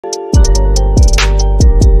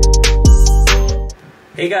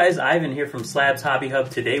Hey guys, Ivan here from Slabs Hobby Hub.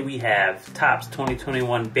 Today we have Topps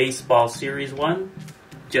 2021 Baseball Series 1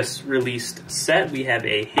 just released set. We have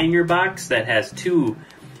a hanger box that has 2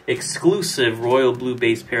 exclusive royal blue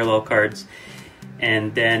base parallel cards,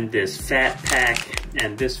 and then this fat pack,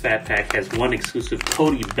 and this fat pack has 1 exclusive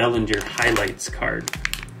Cody Bellinger highlights card.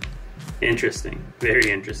 Interesting,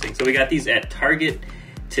 very interesting. So we got these at Target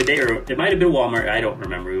today, or it might have been Walmart, I don't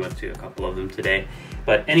remember. We went to a couple of them today.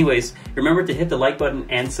 But anyways, remember to hit the like button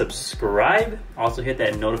and subscribe. Also hit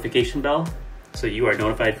that notification bell so you are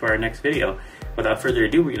notified for our next video. Without further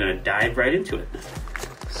ado, we're gonna dive right into it.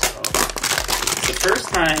 So, it's the first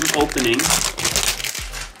time opening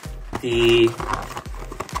the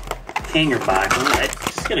hanger box. I'm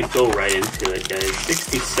just gonna go right into it, guys.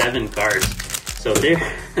 67 cards. So there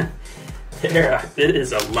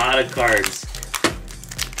is a lot of cards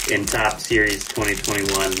in Topps Series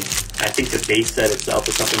 2021. I think the base set itself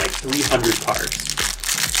is something like 300 cards.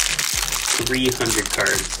 300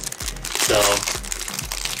 cards. So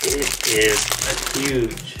it is a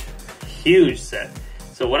huge, huge set.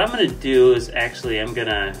 So what I'm gonna do is actually I'm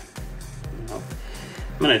gonna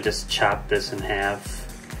just chop this in half.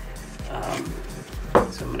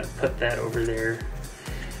 So I'm gonna put that over there.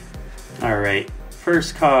 All right,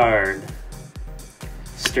 first card,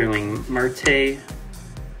 Sterling Marte.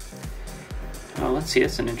 Oh, let's see,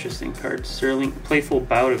 that's an interesting card. Sterling, playful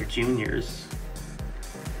bout of juniors.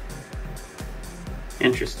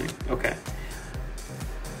 Interesting, okay.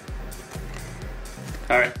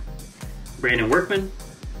 All right, Brandon Workman,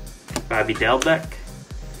 Bobby Dalbec.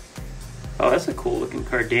 Oh, that's a cool looking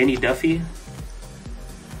card. Danny Duffy,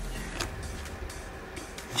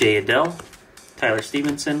 Jay Adele, Tyler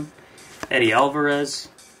Stevenson, Eddie Alvarez.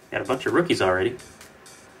 Got a bunch of rookies already.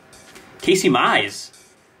 Casey Mize.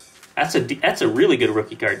 That's a really good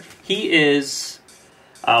rookie card. He is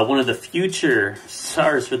one of the future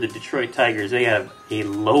stars for the Detroit Tigers. They have a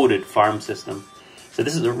loaded farm system, so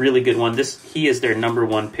this is a really good one. He is their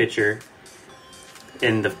 #1 pitcher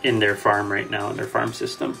in their farm right now, in their farm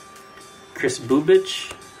system. Chris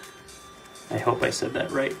Bubich, I hope I said that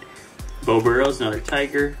right. Bo Burrows, another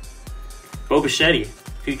Tiger. Bo Bichetti,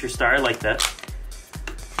 future star, I like that.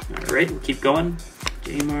 All right, we'll keep going.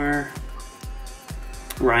 Jamar.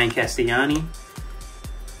 Ryan Castellani.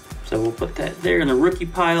 So we'll put that there in the rookie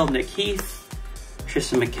pile. Nick Heath,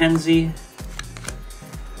 Tristan McKenzie.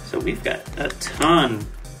 So we've got a ton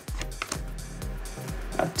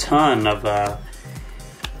of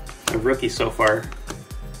rookies so far.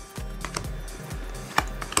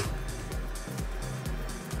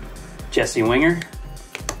 Jesse Winger.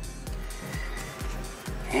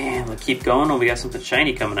 And we'll keep going. Oh, we got something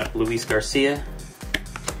shiny coming up. Luis Garcia.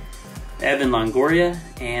 Evan Longoria,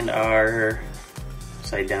 and our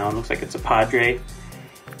upside down, looks like it's a Padre.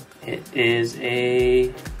 It is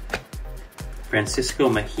a Francisco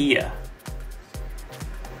Mejia.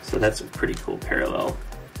 So that's a pretty cool parallel.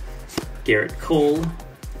 Garrett Cole,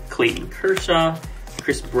 Clayton Kershaw,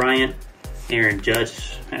 Chris Bryant, Aaron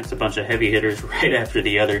Judge. That's a bunch of heavy hitters right after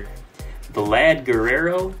the other. Vlad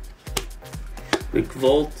Guerrero, Luke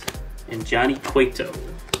Vogt, and Johnny Cueto.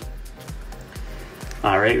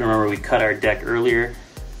 All right, remember we cut our deck earlier.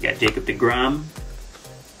 We got Jacob deGrom.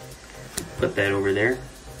 Put that over there.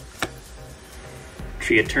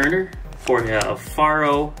 Tria Turner,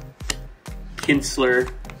 Faro, Kinsler,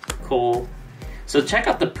 Cole. So check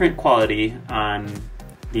out the print quality on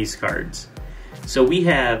these cards. So we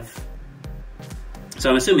have, so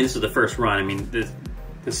I'm assuming this is the first run. I mean, the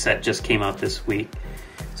set just came out this week.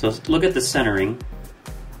 So look at the centering.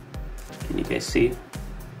 Can you guys see?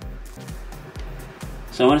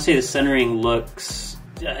 So I want to say the centering looks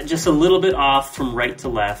just a little bit off from right to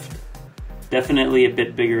left. Definitely a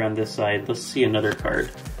bit bigger on this side. Let's see another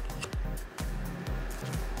card.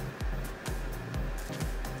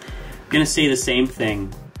 I'm going to say the same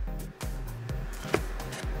thing.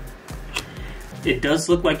 It does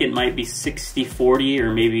look like it might be 60-40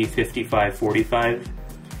 or maybe 55-45,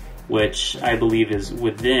 which I believe is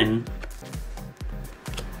within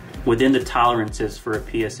the tolerances for a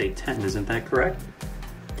PSA 10. Isn't that correct?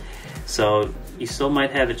 So you still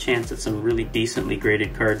might have a chance at some really decently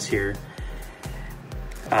graded cards here.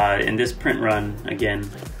 In this print run, again,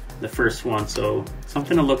 the first one, so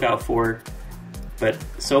something to look out for. But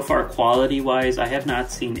so far, quality-wise, I have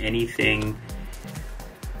not seen anything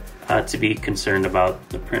to be concerned about.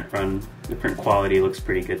 The print run, the print quality looks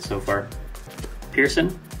pretty good so far.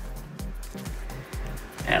 Pearson,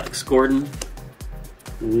 Alex Gordon,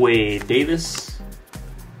 Wade Davis,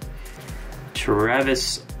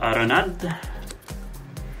 Travis Arenado,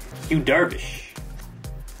 Hugh Darvish,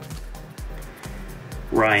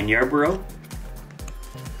 Ryan Yarbrough,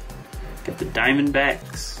 the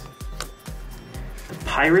Diamondbacks, the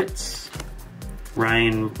Pirates,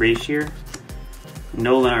 Ryan Brashear,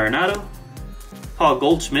 Nolan Arenado, Paul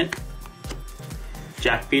Goldschmidt,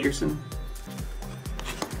 Jack Peterson,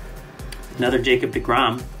 another Jacob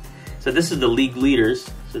deGrom. So this is the league leaders.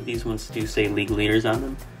 So these ones do say league leaders on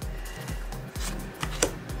them.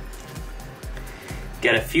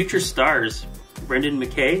 Got a future stars, Brendan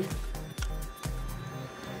McKay,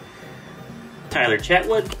 Tyler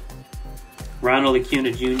Chatwood, Ronald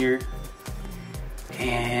Acuna Jr.,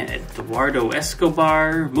 and Eduardo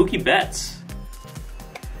Escobar, Mookie Betts.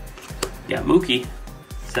 Yeah, Mookie,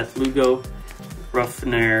 Seth Lugo,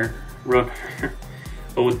 Ruffner,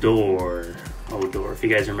 Odor. If you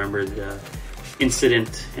guys remember the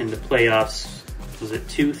incident in the playoffs, was it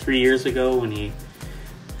 2-3 years ago when he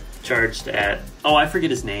charged at, oh, I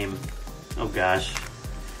forget his name. Oh gosh.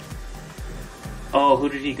 Oh, who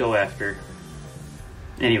did he go after?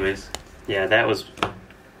 Anyways, yeah, that was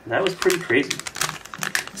pretty crazy.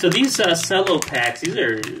 So these cello packs, this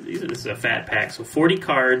is a fat pack. So 40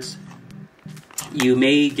 cards. You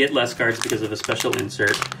may get less cards because of a special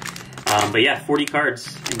insert. But yeah, 40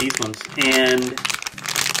 cards in these ones. And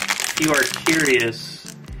if you are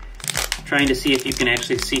curious, trying to see if you can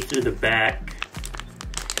actually see through the back,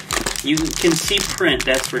 you can see print,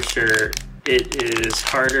 that's for sure. It is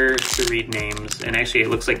harder to read names. And actually, it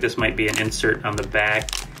looks like this might be an insert on the back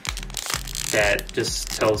that just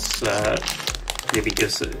tells, maybe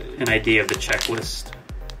gives an idea of the checklist.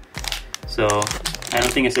 So I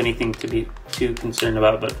don't think it's anything to be too concerned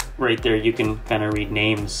about, but right there you can kind of read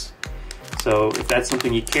names. So if that's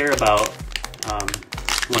something you care about,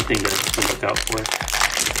 one thing to look out for.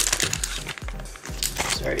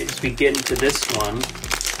 Sorry, as we get into this one,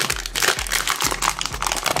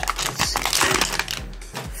 let's see,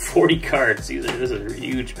 40 cards. This is a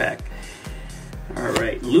huge pack. All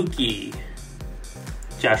right, Lukey,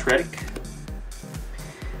 Josh Reddick.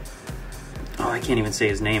 Oh, I can't even say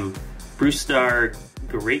his name. Brewstar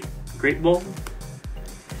Great Bowl.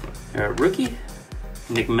 Rookie,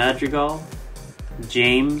 Nick Madrigal,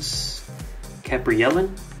 James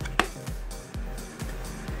Capriellin,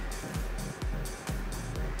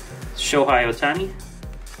 Shohei Ohtani,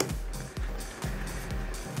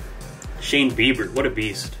 Shane Bieber. What a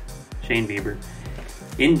beast, Shane Bieber.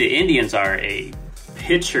 The Indians are a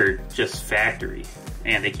pitcher just factory,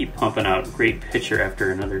 and they keep pumping out great pitcher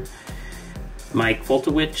after another. Mike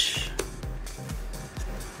Foltowich,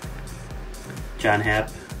 John Happ,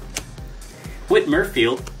 Whit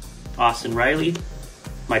Merfield, Austin Riley,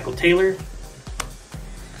 Michael Taylor,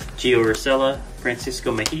 Gio Urshela,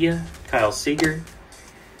 Francisco Mejia, Kyle Seager.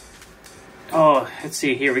 Oh, let's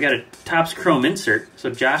see here. We got a Topps Chrome insert. So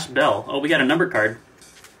Josh Bell. Oh, we got a number card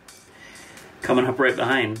coming up right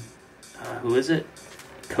behind. Who is it?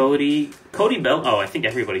 Cody Bell. Oh, I think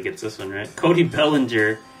everybody gets this one, right? Cody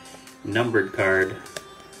Bellinger numbered card.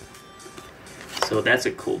 So that's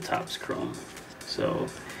a cool Topps Chrome. So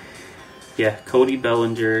yeah, Cody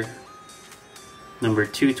Bellinger, number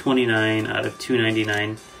 229 out of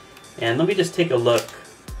 299. And let me just take a look.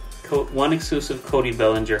 One exclusive Cody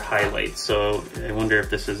Bellinger highlight. So I wonder if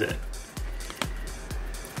this is it.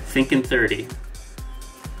 Thinking 30. You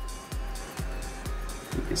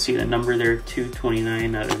can see the number there,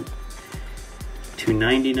 229 out of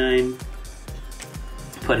 299.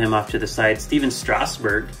 Put him off to the side. Steven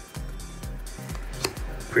Strasburg.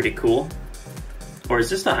 Pretty cool. Or is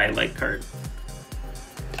this a highlight card?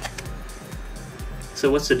 So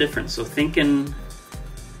what's the difference? So thinking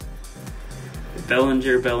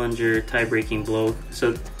Bellinger, tie-breaking blow.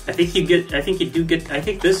 So I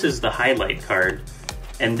think this is the highlight card,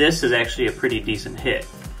 and this is actually a pretty decent hit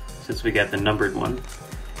since we got the numbered one.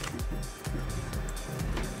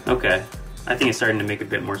 Okay, I think it's starting to make a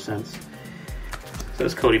bit more sense. So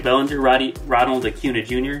it's Cody Bellinger, Ronald Acuna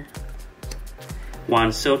Jr.,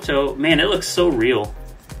 Juan Soto. Man, it looks so real.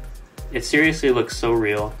 It seriously looks so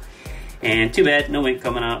real. And too bad, no ink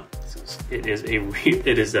coming out. It is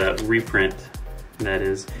a reprint. That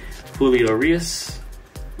is Julio Urias.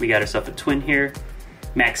 We got ourselves a twin here.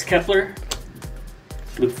 Max Kepler,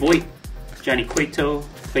 Luke Voigt, Johnny Cueto,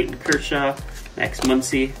 Clayton Kershaw, Max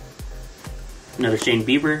Muncy, another Shane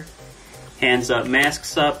Bieber. Hands up,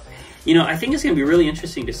 masks up. You know, I think it's going to be really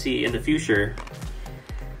interesting to see in the future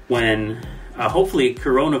when hopefully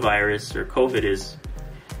coronavirus or COVID it's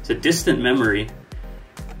a distant memory,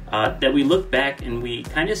 that we look back and we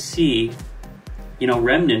kind of see, you know,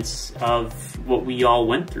 remnants of what we all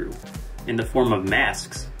went through in the form of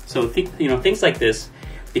masks. So things like this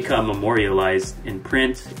become memorialized in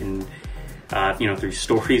print, and through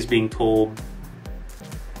stories being told,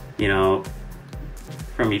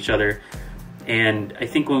 from each other. And I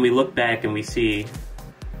think when we look back and we see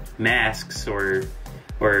masks or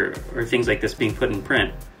things like this being put in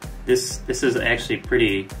print, this is actually a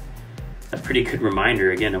pretty good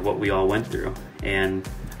reminder again of what we all went through. And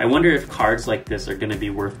I wonder if cards like this are going to be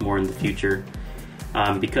worth more in the future,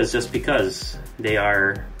 because they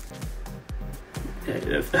are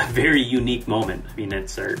a very unique moment. I mean,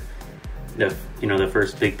 it's the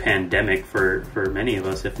first big pandemic for many of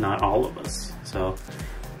us, if not all of us. So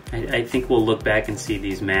I think we'll look back and see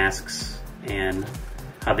these masks and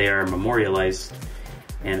how they are memorialized,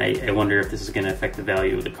 and I wonder if this is going to affect the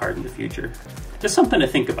value of the card in the future. Just something to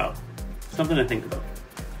think about. Something to think about.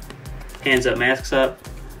 Hands up, masks up.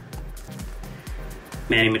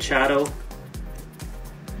 Manny Machado,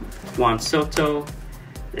 Juan Soto,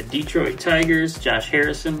 the Detroit Tigers, Josh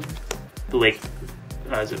Harrison, Blake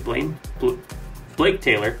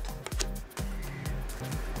Taylor,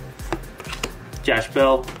 Josh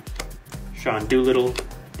Bell, Sean Doolittle,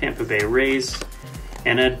 Tampa Bay Rays,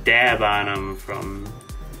 and a dab on him from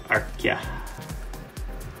Arkia.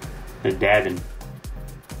 A dabbing.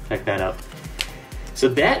 Check that out. So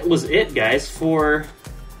that was it, guys, for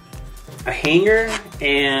a hanger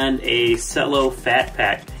and a cello fat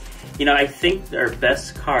pack. You know, I think our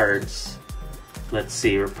best cards, let's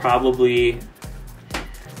see, were probably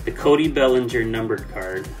the Cody Bellinger numbered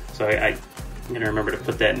card. So I'm going to remember to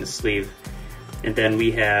put that in the sleeve. And then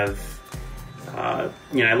we have, I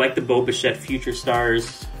like the Bo Bichette Future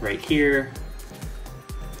Stars right here.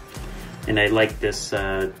 And I like this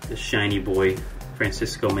shiny boy,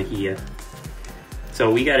 Francisco Mejia.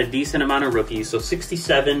 So we got a decent amount of rookies. So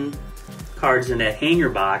 67 cards in that hanger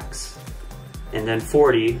box, and then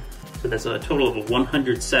 40. So that's a total of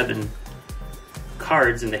 107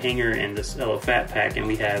 cards in the hanger and the cello fat pack. And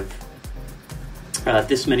we have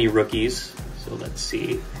this many rookies. So let's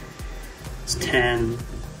see. It's 10,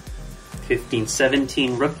 15,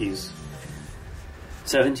 17 rookies.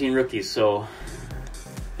 17 rookies. So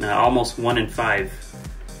almost 1 in 5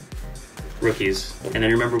 rookies. And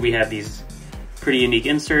then remember, we have these pretty unique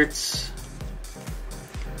inserts.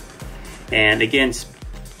 And again,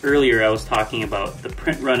 earlier I was talking about the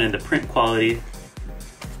print run and the print quality,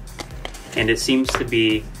 and it seems to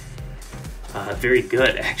be very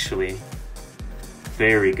good, actually.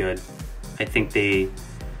 Very good. I think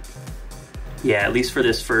at least for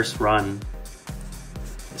this first run,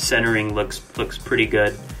 centering looks pretty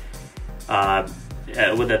good.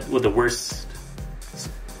 With the worst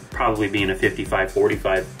probably being a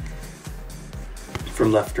 55-45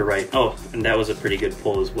 from left to right. Oh, and that was a pretty good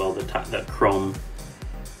pull as well. The chrome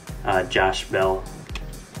Josh Bell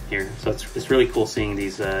here. So it's really cool seeing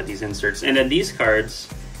these inserts. And then these cards,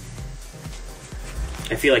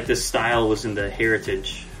 I feel like this style was in the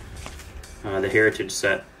Heritage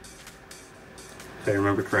set, if I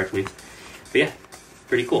remember correctly. But yeah,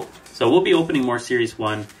 pretty cool. So we'll be opening more Series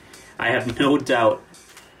 1. I have no doubt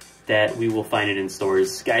that we will find it in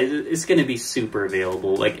stores. Guys, it's going to be super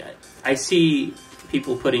available. Like, I see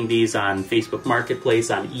people putting these on Facebook Marketplace,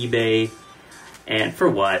 on eBay, and for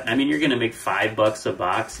what? I mean, you're going to make $5 a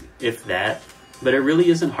box, if that, but it really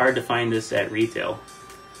isn't hard to find this at retail.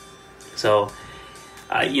 So,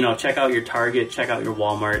 check out your Target, check out your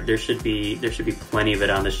Walmart. There should be plenty of it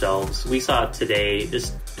on the shelves. We saw it today,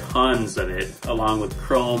 just tons of it, along with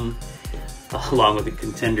Chrome, along with the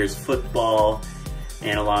Contenders Football,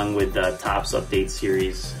 and along with the Topps Update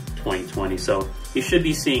Series 2020. So you should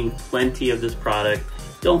be seeing plenty of this product.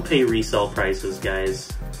 Don't pay resale prices,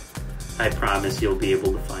 guys. I promise you'll be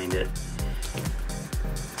able to find it.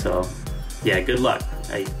 So yeah, good luck.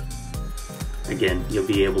 Again, you'll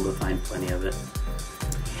be able to find plenty of it.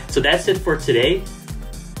 So that's it for today,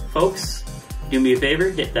 folks. Do me a favor,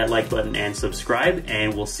 hit that like button and subscribe,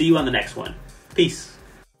 and we'll see you on the next one. Peace.